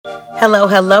Hello,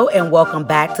 hello, and welcome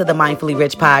back to the Mindfully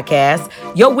Rich podcast,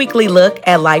 your weekly look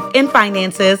at life and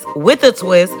finances with a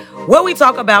twist, where we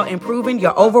talk about improving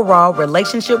your overall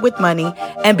relationship with money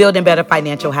and building better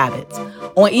financial habits.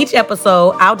 On each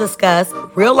episode, I'll discuss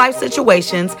real life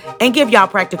situations and give y'all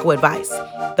practical advice.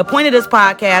 The point of this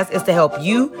podcast is to help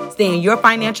you stay in your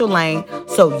financial lane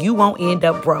so you won't end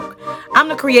up broke. I'm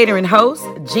the creator and host,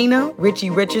 Gina Richie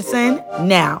Richardson.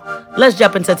 Now, let's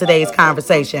jump into today's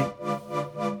conversation.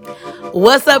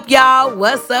 What's up, y'all?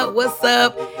 What's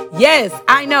up? Yes,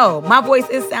 I know my voice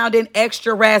is sounding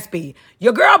extra raspy.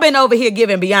 Your girl been over here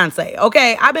giving Beyonce,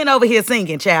 okay? I've been over here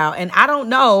singing, child, and I don't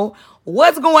know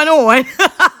what's going on.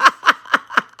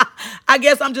 I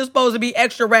guess I'm just supposed to be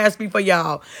extra raspy for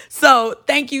y'all. So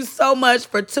thank you so much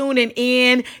for tuning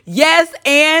in. Yes,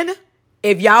 and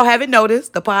if y'all haven't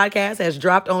noticed, the podcast has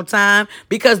dropped on time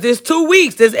because this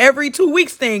every 2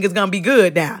 weeks thing is going to be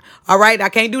good now. All right. I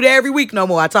can't do that every week no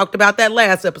more. I talked about that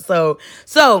last episode.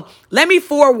 So let me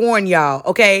forewarn y'all.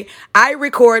 Okay. I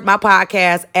record my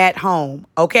podcast at home.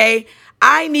 Okay.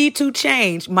 I need to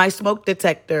change my smoke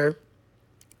detector.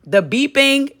 The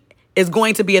beeping is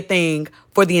going to be a thing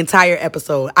for the entire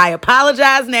episode. I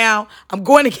apologize now. I'm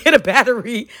going to get a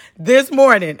battery this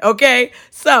morning, okay?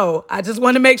 So I just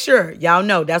want to make sure y'all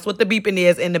know that's what the beeping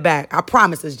is in the back. I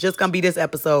promise it's just going to be this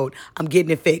episode. I'm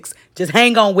getting it fixed. Just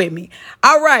hang on with me.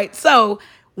 All right, so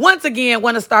once again,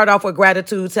 want to start off with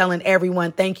gratitude, telling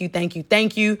everyone thank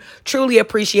you. Truly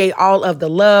appreciate all of the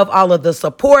love, all of the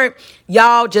support.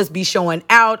 Y'all just be showing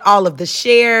out, all of the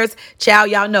shares.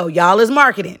 Child, y'all know y'all is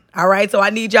marketing. All right. So I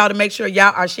need y'all to make sure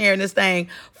y'all are sharing this thing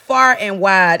far and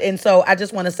wide. And so I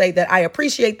just want to say that I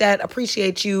appreciate that.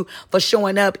 Appreciate you for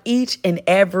showing up each and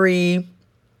every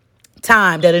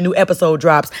time that a new episode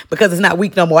drops, because it's not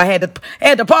week no more. I had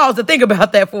to pause to think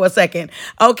about that for a second.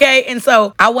 Okay. And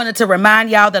so I wanted to remind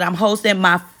y'all that I'm hosting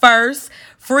my first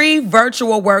free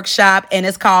virtual workshop, and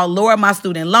it's called Lower My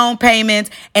Student Loan Payments.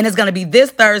 And it's going to be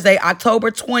this Thursday, October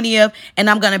 20th.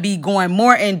 And I'm going to be going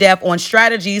more in depth on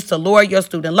strategies to lower your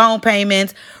student loan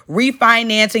payments,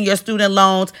 refinancing your student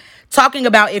loans, talking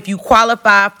about if you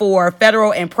qualify for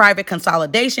federal and private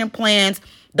consolidation plans,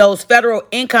 those federal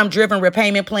income-driven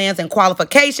repayment plans and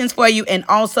qualifications for you, and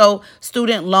also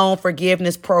student loan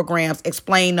forgiveness programs.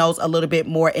 Explain those a little bit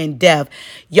more in depth.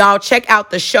 Y'all check out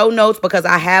the show notes because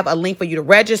I have a link for you to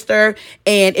register.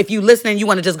 And if you listening, you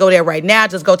want to just go there right now,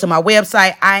 just go to my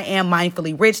website,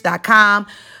 IamMindfullyRich.com.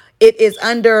 It is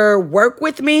under Work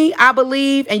With Me, I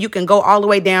believe, and you can go all the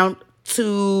way down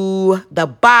to the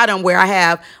bottom where I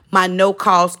have my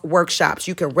no-cost workshops.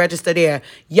 You can register there.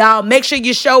 Y'all, make sure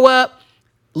you show up.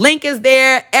 Link is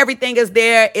there. Everything is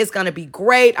there. It's going to be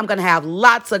great. I'm going to have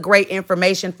lots of great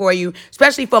information for you,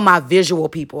 especially for my visual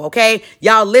people, okay?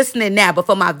 Y'all listening now, but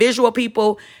for my visual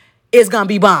people, it's going to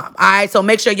be bomb, all right? So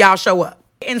make sure y'all show up.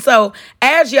 And so,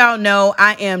 as y'all know,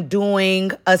 I am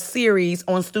doing a series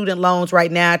on student loans right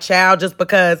now, child, just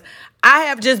because I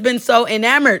have just been so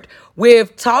enamored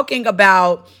with talking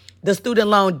about the student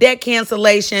loan debt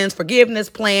cancellations, forgiveness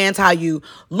plans, how you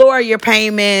lower your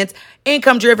payments,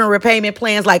 income-driven repayment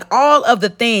plans, like all of the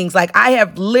things. Like I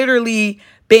have literally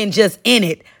been just in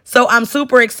it. So I'm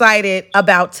super excited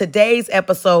about today's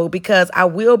episode because I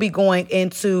will be going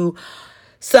into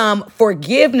some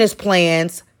forgiveness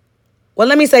plans. Well,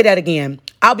 let me say that again.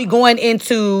 I'll be going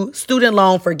into student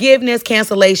loan forgiveness,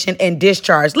 cancellation, and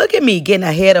discharge. Look at me getting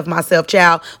ahead of myself,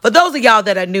 child. For those of y'all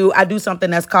that are new, I do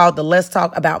something that's called the Let's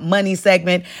Talk About Money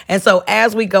segment. And so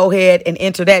as we go ahead and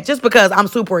enter that, just because I'm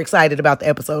super excited about the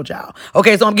episode, y'all.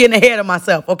 Okay, so I'm getting ahead of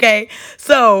myself, okay?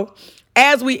 So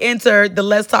as we enter the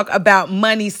Let's Talk About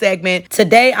Money segment,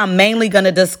 today I'm mainly going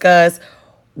to discuss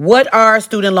what are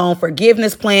student loan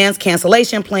forgiveness plans,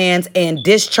 cancellation plans, and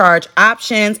discharge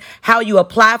options, how you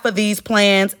apply for these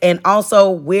plans, and also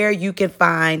where you can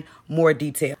find more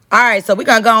detail. All right, so we're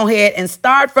going to go ahead and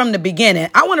start from the beginning.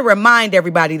 I want to remind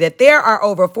everybody that there are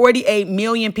over 48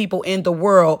 million people in the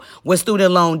world with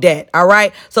student loan debt. All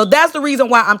right, so that's the reason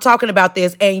why I'm talking about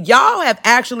this. And y'all have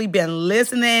actually been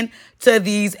listening to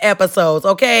these episodes,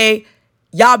 okay?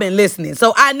 Y'all been listening.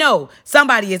 So I know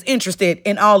somebody is interested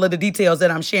in all of the details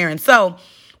that I'm sharing. So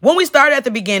when we start at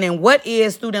the beginning, what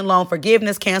is student loan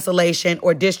forgiveness, cancellation,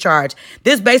 or discharge?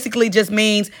 This basically just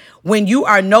means when you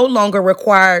are no longer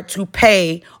required to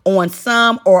pay on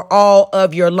some or all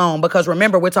of your loan. Because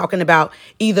remember, we're talking about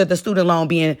either the student loan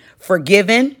being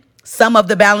forgiven, some of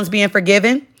the balance being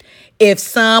forgiven, if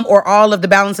some or all of the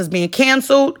balance is being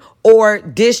canceled, or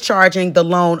discharging the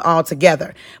loan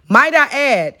altogether. Might I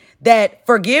add that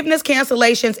forgiveness,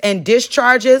 cancellations, and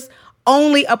discharges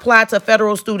only apply to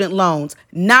federal student loans,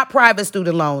 not private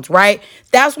student loans, right?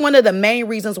 That's one of the main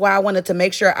reasons why I wanted to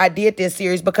make sure I did this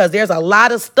series, because there's a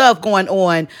lot of stuff going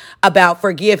on about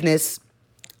forgiveness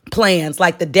plans,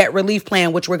 like the debt relief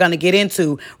plan, which we're going to get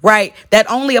into, right? That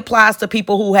only applies to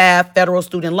people who have federal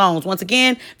student loans. Once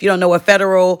again, if you don't know what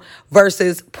federal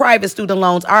versus private student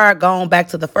loans are, going back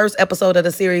to the first episode of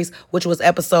the series, which was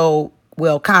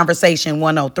Conversation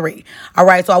 103. All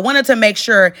right. So I wanted to make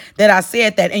sure that I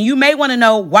said that. And you may want to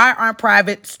know, why aren't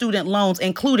private student loans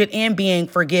included in being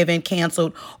forgiven,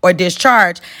 canceled, or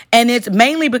discharged? And it's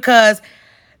mainly because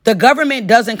the government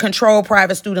doesn't control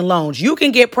private student loans. You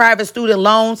can get private student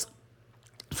loans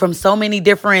from so many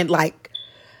different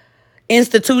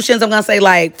institutions. I'm going to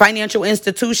say financial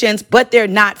institutions, but they're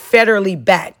not federally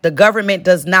backed. The government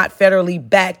does not federally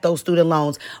back those student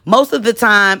loans. Most of the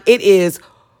time it is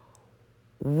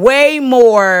way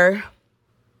more, I'm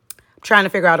trying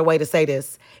to figure out a way to say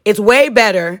this. It's way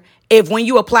better if when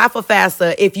you apply for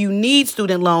FAFSA, if you need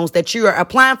student loans, that you are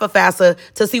applying for FAFSA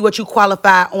to see what you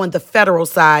qualify on the federal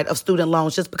side of student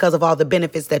loans, just because of all the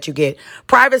benefits that you get.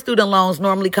 Private student loans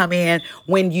normally come in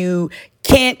when you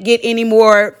can't get any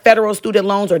more federal student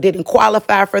loans or didn't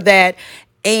qualify for that,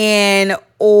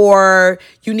 or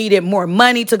you needed more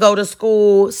money to go to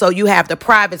school. So you have the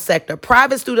private sector.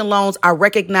 Private student loans are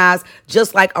recognized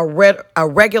just like a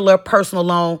regular personal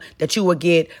loan that you would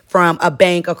get from a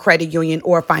bank, a credit union,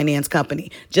 or a finance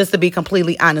company, just to be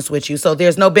completely honest with you. So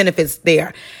there's no benefits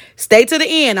there. Stay to the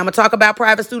end. I'm going to talk about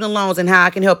private student loans and how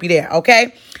I can help you there.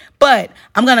 Okay. But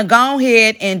I'm going to go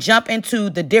ahead and jump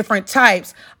into the different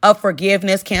types of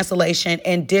forgiveness, cancellation,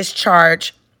 and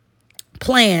discharge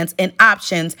plans and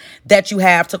options that you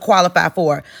have to qualify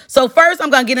for. So first, I'm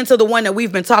going to get into the one that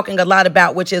we've been talking a lot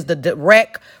about, which is the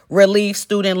direct relief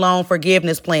student loan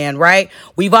forgiveness plan, right?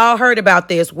 We've all heard about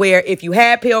this, where if you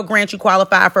had Pell Grants, you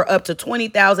qualify for up to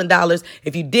 $20,000.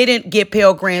 If you didn't get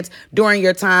Pell Grants during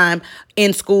your time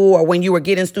in school or when you were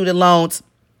getting student loans,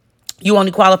 you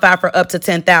only qualify for up to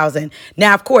 $10,000.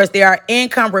 Now, of course, there are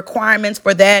income requirements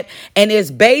for that, and it's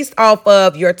based off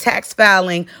of your tax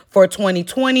filing for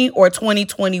 2020 or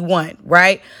 2021,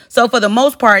 right? So for the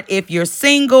most part, if you're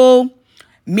single,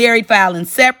 married, filing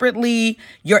separately,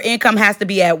 your income has to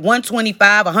be at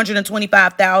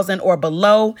 125,000 or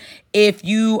below. If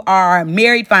you are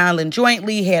married, filing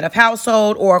jointly, head of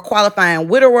household, or a qualifying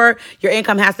widower, your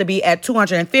income has to be at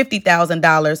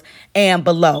 $250,000 and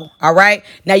below. All right.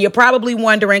 Now you're probably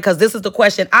wondering, because this is the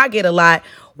question I get a lot,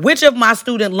 which of my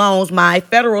student loans, my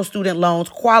federal student loans,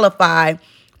 qualify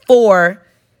for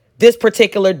this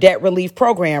particular debt relief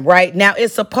program, right? Now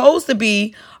it's supposed to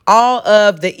be all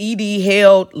of the ED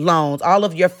held loans, all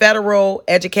of your federal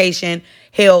education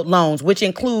held loans, which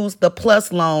includes the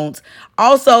PLUS loans.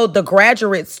 Also, the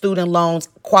graduate student loans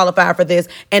qualify for this,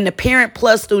 and the Parent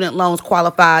Plus student loans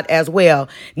qualified as well.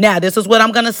 Now, this is what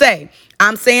I'm going to say.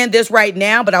 I'm saying this right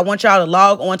now, but I want y'all to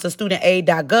log on to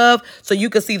studentaid.gov so you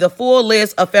can see the full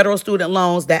list of federal student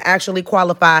loans that actually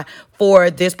qualify for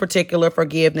this particular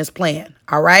forgiveness plan.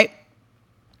 All right.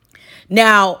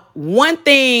 Now, one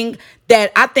thing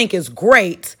that I think is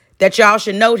great that y'all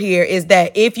should note here is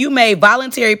that if you made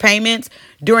voluntary payments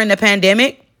during the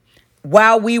pandemic,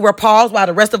 while we were paused, while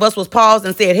the rest of us was paused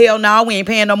and said, hell no, we ain't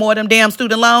paying no more of them damn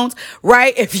student loans,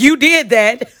 right? If you did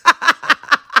that,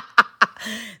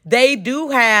 they do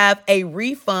have a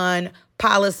refund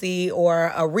policy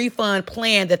or a refund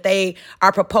plan that they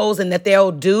are proposing that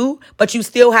they'll do, but you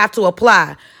still have to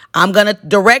apply. I'm going to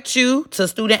direct you to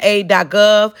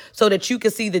studentaid.gov so that you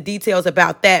can see the details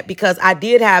about that, because I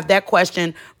did have that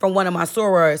question from one of my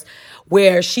sorors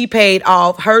where she paid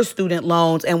off her student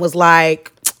loans and was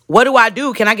like, what do I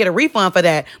do? Can I get a refund for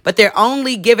that? But they're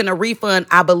only giving a refund,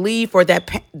 I believe, for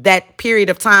that period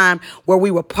of time where we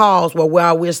were paused,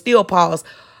 while we're still paused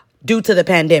due to the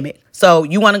pandemic. So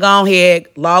you want to go ahead,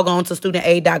 log on to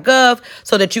studentaid.gov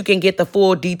so that you can get the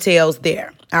full details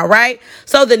there. All right.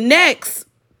 So the next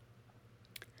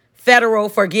federal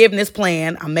forgiveness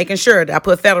plan, I'm making sure that I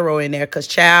put federal in there because,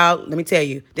 child, let me tell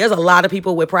you, there's a lot of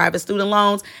people with private student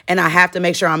loans, and I have to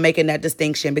make sure I'm making that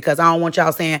distinction because I don't want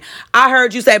y'all saying, I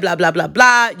heard you say blah, blah, blah,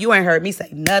 blah. You ain't heard me say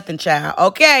nothing, child.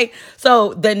 Okay,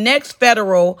 so the next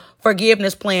federal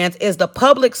forgiveness plans is the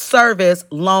public service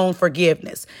loan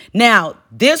forgiveness. Now,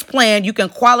 this plan you can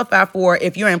qualify for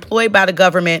if you're employed by the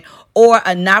government or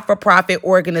a not-for-profit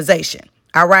organization.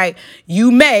 All right. You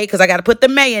may, because I got to put the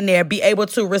may in there, be able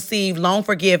to receive loan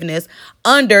forgiveness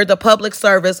under the Public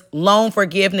Service Loan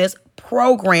Forgiveness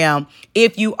Program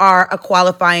if you are a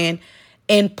qualifying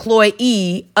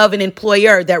employee of an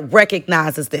employer that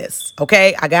recognizes this.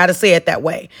 Okay, I gotta say it that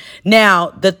way. Now,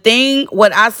 the thing,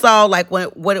 what I saw, like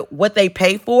what they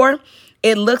pay for,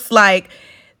 it looks like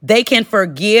they can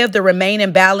forgive the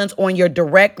remaining balance on your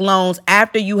direct loans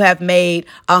after you have made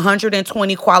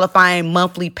 120 qualifying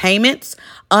monthly payments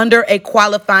under a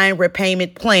qualifying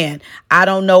repayment plan. I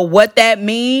don't know what that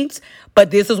means,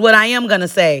 but this is what I am going to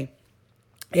say.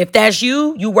 If that's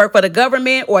you, you work for the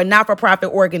government or a not-for-profit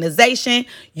organization,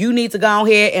 you need to go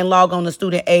ahead and log on to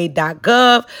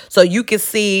studentaid.gov so you can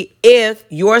see if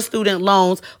your student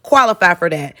loans qualify for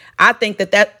that. I think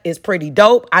that is pretty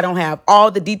dope. I don't have all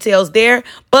the details there,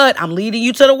 but I'm leading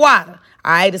you to the water.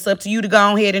 All right, it's up to you to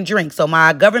go ahead and drink. So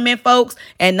my government folks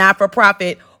and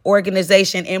not-for-profit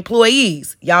organization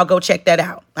employees, y'all go check that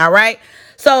out. All right.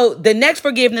 So the next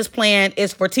forgiveness plan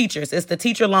is for teachers. It's the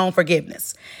teacher loan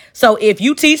forgiveness. So if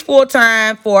you teach full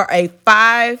time for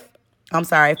five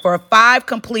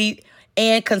complete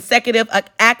and consecutive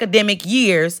academic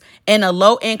years in a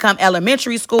low income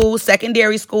elementary school,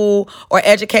 secondary school, or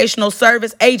educational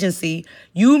service agency,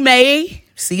 you may,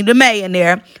 see the may in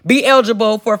there, be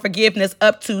eligible for forgiveness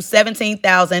up to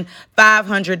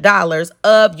 $17,500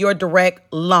 of your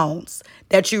direct loans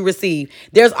that you receive.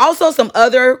 There's also some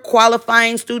other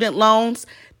qualifying student loans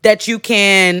that you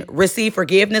can receive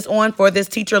forgiveness on for this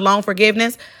teacher loan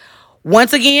forgiveness.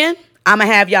 Once again, I'm going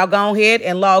to have y'all go ahead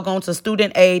and log on to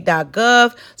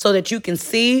studentaid.gov so that you can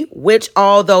see which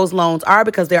all those loans are,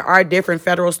 because there are different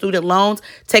federal student loans.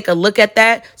 Take a look at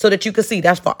that so that you can see.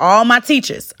 That's for all my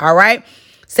teachers. All right.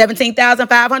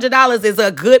 $17,500 is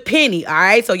a good penny. All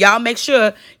right. So y'all make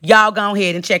sure y'all go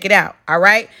ahead and check it out. All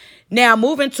right. Now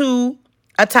moving to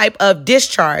a type of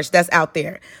discharge that's out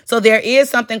there. So there is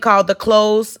something called the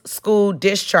closed school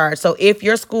discharge. So if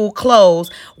your school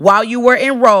closed while you were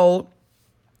enrolled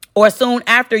or soon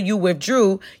after you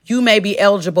withdrew, you may be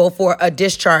eligible for a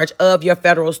discharge of your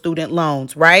federal student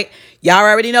loans, right? Y'all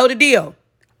already know the deal.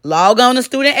 Log on to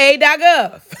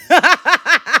studentaid.gov.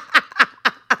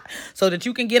 So that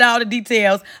you can get all the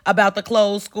details about the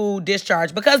closed school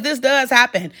discharge, because this does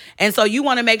happen. And so you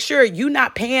want to make sure you're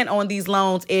not paying on these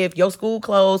loans if your school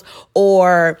closed,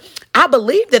 or I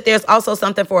believe that there's also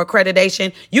something for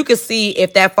accreditation. You can see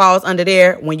if that falls under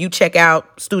there when you check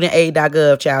out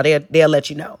studentaid.gov, child. They'll let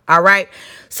you know. All right.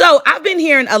 So I've been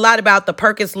hearing a lot about the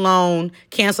Perkins loan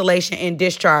cancellation and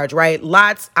discharge, right?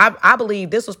 I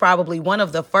believe this was probably one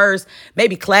of the first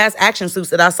maybe class action suits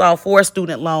that I saw for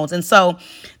student loans. And so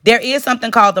there is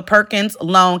something called the Perkins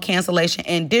loan cancellation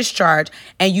and discharge,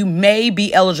 and you may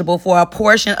be eligible for a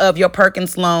portion of your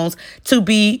Perkins loans to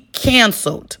be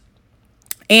canceled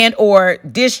and or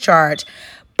discharged,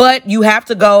 but you have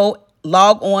to go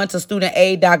log on to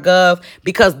studentaid.gov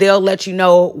because they'll let you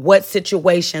know what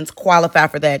situations qualify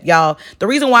for that. Y'all, the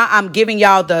reason why I'm giving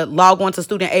y'all the log on to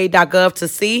studentaid.gov to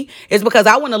see is because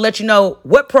I want to let you know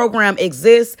what program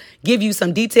exists, give you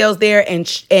some details there, and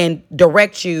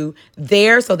direct you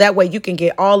there so that way you can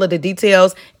get all of the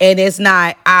details and it's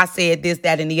not I said this,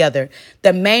 that, and the other.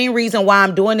 The main reason why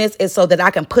I'm doing this is so that I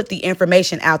can put the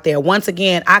information out there. Once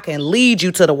again, I can lead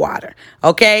you to the water.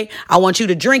 Okay? I want you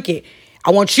to drink it. I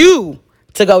want you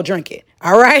to go drink it.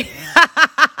 All right.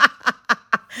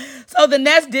 So the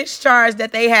next discharge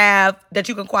that they have that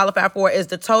you can qualify for is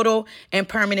the total and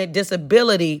permanent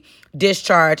disability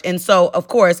discharge. And so, of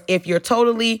course, if you're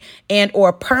totally and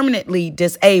or permanently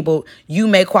disabled, you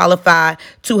may qualify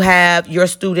to have your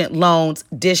student loans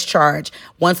discharged.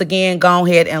 Once again, go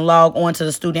ahead and log on to the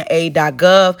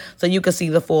studentaid.gov so you can see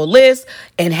the full list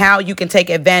and how you can take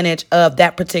advantage of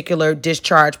that particular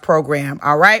discharge program.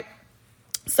 All right.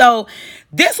 So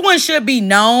this one should be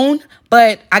known,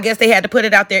 but I guess they had to put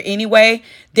it out there anyway.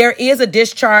 There is a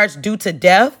discharge due to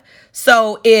death.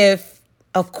 So if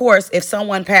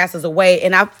someone passes away,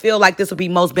 and I feel like this would be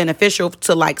most beneficial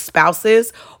to like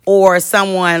spouses or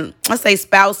someone, let's say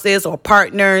spouses or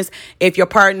partners. If your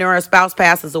partner or spouse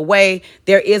passes away,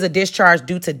 there is a discharge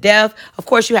due to death. Of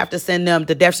course, you have to send them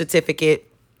the death certificate.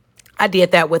 I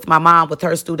did that with my mom with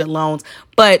her student loans,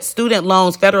 but student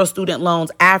loans, federal student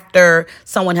loans, after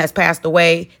someone has passed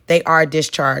away, they are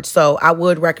discharged. So I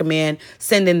would recommend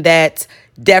sending that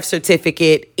death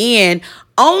certificate in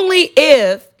only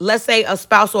if, let's say, a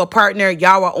spouse or a partner,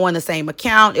 y'all were on the same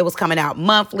account. It was coming out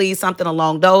monthly, something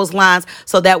along those lines.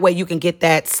 So that way you can get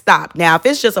that stopped. Now, if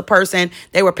it's just a person,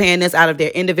 they were paying this out of their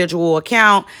individual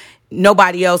account,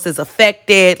 nobody else is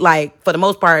affected. Like for the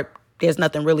most part, there's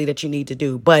nothing really that you need to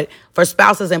do. But for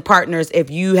spouses and partners, if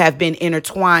you have been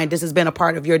intertwined, this has been a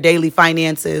part of your daily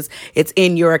finances, it's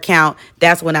in your account,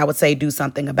 that's when I would say do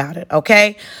something about it.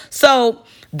 Okay. So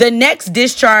the next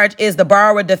discharge is the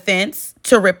borrower defense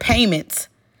to repayment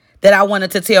that I wanted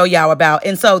to tell y'all about.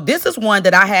 And so this is one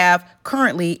that I have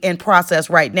currently in process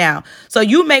right now. So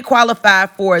you may qualify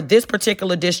for this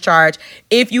particular discharge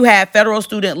if you have federal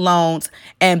student loans,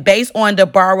 and based on the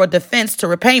borrower defense to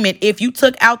repayment, if you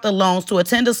took out the loans to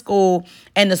attend a school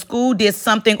and the school did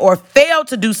something or failed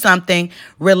to do something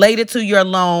related to your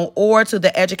loan or to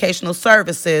the educational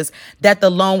services that the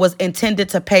loan was intended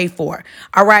to pay for.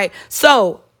 All right.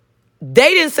 So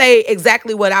they didn't say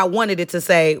exactly what I wanted it to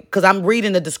say, because I'm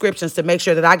reading the descriptions to make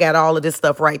sure that I got all of this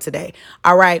stuff right today.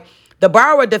 All right. The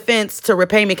borrower defense to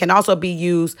repayment can also be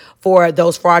used for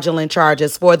those fraudulent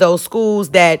charges, for those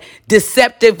schools that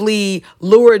deceptively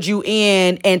lured you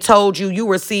in and told you you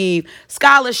receive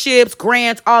scholarships,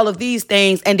 grants, all of these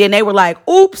things. And then they were like,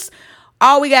 oops,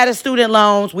 all we got is student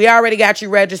loans. We already got you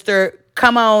registered.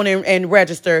 Come on and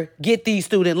register. Get these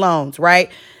student loans, right?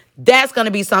 That's going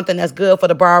to be something that's good for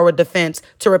the borrower defense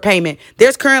to repayment.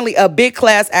 There's currently a big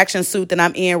class action suit that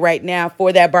I'm in right now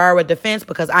for that borrower defense,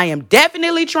 because I am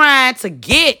definitely trying to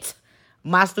get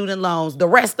my student loans, the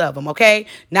rest of them, okay?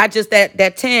 Not just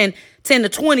that 10 to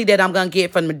 20 that I'm going to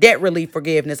get from the debt relief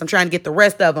forgiveness. I'm trying to get the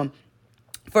rest of them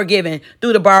forgiven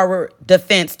through the borrower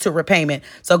defense to repayment.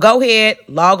 So go ahead,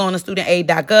 log on to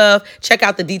studentaid.gov, check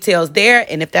out the details there.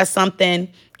 And if that's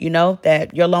something, that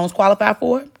your loans qualify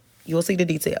for, you'll see the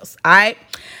details. All right.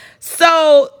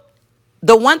 So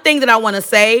the one thing that I want to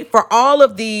say for all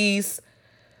of these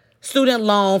student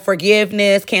loan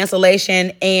forgiveness,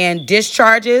 cancellation, and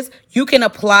discharges, you can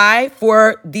apply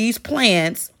for these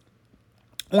plans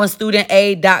on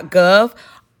studentaid.gov.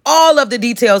 All of the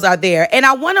details are there. And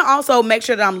I want to also make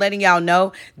sure that I'm letting y'all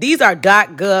know these are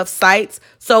 .gov sites,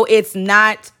 so it's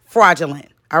not fraudulent.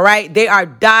 All right. They are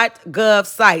 .gov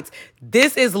sites.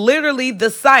 This is literally the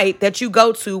site that you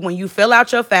go to when you fill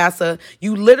out your FAFSA.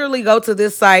 You literally go to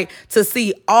this site to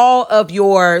see all of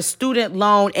your student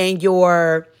loan and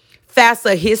your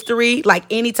FAFSA history, like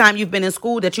anytime you've been in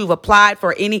school that you've applied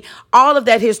for all of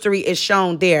that history is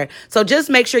shown there. So just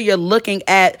make sure you're looking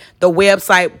at the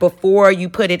website before you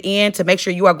put it in to make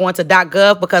sure you are going to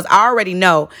 .gov, because I already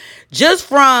know just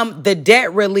from the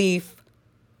debt relief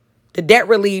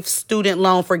student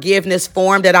loan forgiveness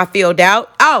form that I filled out.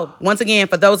 Oh, once again,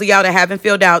 for those of y'all that haven't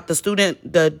filled out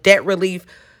the debt relief,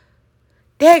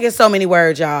 dang, it's so many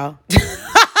words, y'all.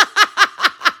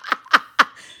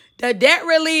 The debt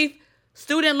relief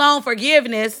student loan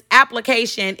forgiveness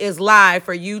application is live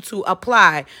for you to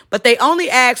apply, but they only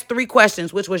asked 3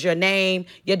 questions, which was your name,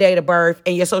 your date of birth,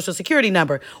 and your social security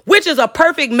number, which is a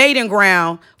perfect mating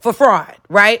ground for fraud,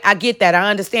 right? I get that. I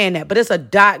understand that, but it's a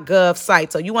 .gov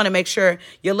site. So you want to make sure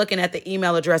you're looking at the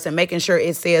email address and making sure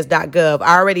it says .gov.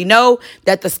 I already know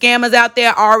that the scammers out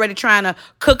there are already trying to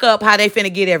cook up how they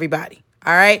finna get everybody.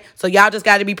 All right. So y'all just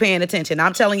got to be paying attention.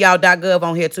 I'm telling y'all .gov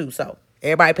on here too. So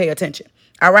everybody pay attention.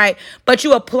 All right. But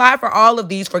you apply for all of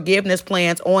these forgiveness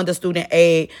plans on the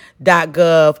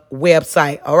studentaid.gov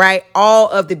website. All right. All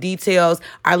of the details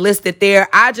are listed there.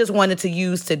 I just wanted to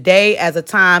use today as a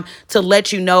time to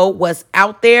let you know what's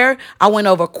out there. I went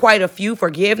over quite a few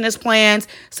forgiveness plans,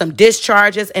 some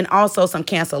discharges, and also some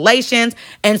cancellations.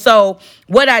 And so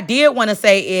what I did want to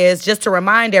say is just to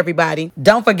remind everybody,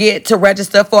 don't forget to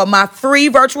register for my free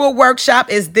virtual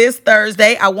workshop. Is this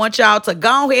Thursday. I want y'all to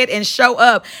go ahead and show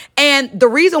up. And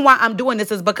the reason why I'm doing this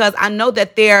is because I know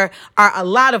that there are a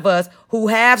lot of us who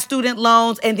have student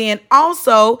loans, and then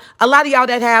also a lot of y'all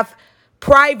that have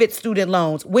private student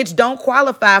loans, which don't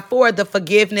qualify for the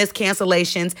forgiveness,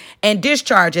 cancellations, and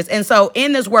discharges. And so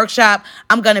in this workshop,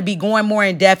 I'm going to be going more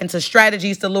in depth into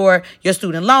strategies to lower your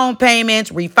student loan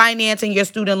payments, refinancing your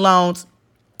student loans,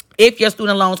 if your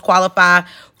student loans qualify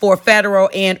for federal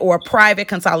and or private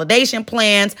consolidation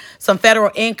plans, some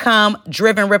federal income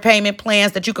driven repayment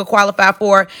plans that you could qualify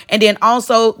for, and then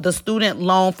also the student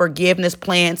loan forgiveness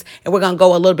plans. And we're going to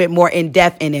go a little bit more in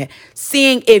depth in it,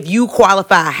 seeing if you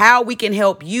qualify, how we can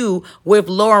help you with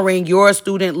lowering your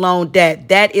student loan debt.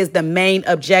 That is the main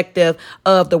objective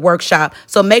of the workshop.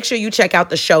 So make sure you check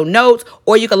out the show notes,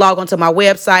 or you can log onto my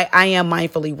website. I am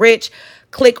Mindfully Rich.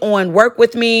 Click on work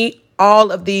with me.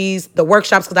 All of the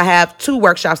workshops, because I have 2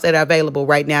 workshops that are available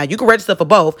right now. You can register for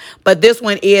both, but this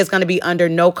one is going to be under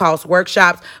no cost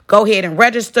workshops. Go ahead and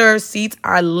register. Seats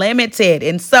are limited.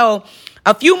 And so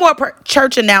a few more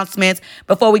church announcements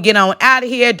before we get on out of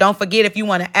here. Don't forget, if you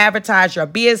want to advertise your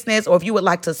business, or if you would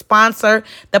like to sponsor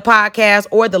the podcast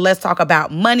or the Let's Talk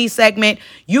About Money segment,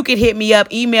 you can hit me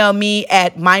up, email me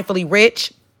at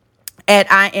mindfullyrich at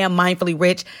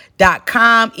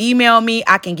IamMindfullyRich.com. Email me.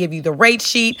 I can give you the rate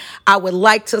sheet. I would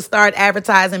like to start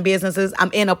advertising businesses.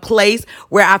 I'm in a place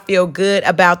where I feel good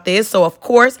about this. So, of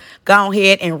course, go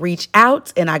ahead and reach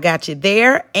out, and I got you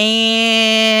there.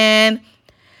 And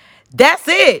that's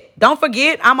it. Don't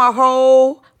forget, I'm a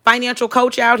whole financial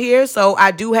coach out here. So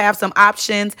I do have some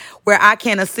options where I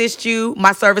can assist you.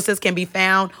 My services can be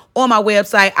found on my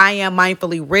website,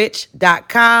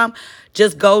 IamMindfullyRich.com.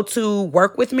 Just go to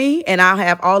work with me and I'll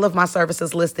have all of my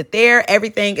services listed there.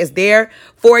 Everything is there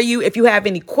for you. If you have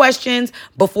any questions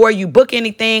before you book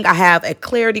anything, I have a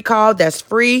clarity call that's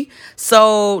free.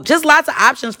 So just lots of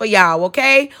options for y'all.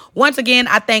 Okay. Once again,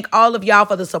 I thank all of y'all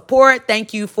for the support.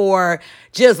 Thank you for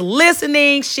just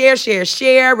listening.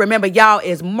 Share. Remember, y'all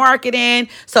is marketing.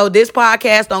 So this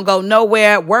podcast don't go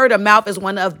nowhere. Word of mouth is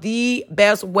one of the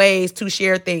best ways to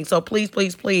share things. So please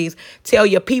tell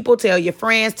your people, tell your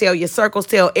friends, tell your circles,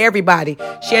 tell everybody.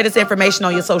 Share this information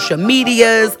on your social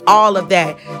medias, all of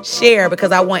that. Share,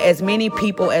 because I want as many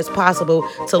people as possible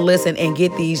to listen and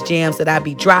get these gems that I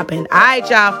be dropping. All right,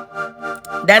 y'all.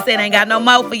 That's it. Ain't got no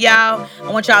more for y'all.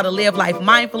 I want y'all to live life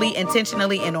mindfully,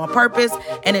 intentionally, and on purpose.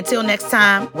 And until next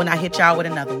time, when I hit y'all with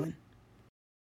another one.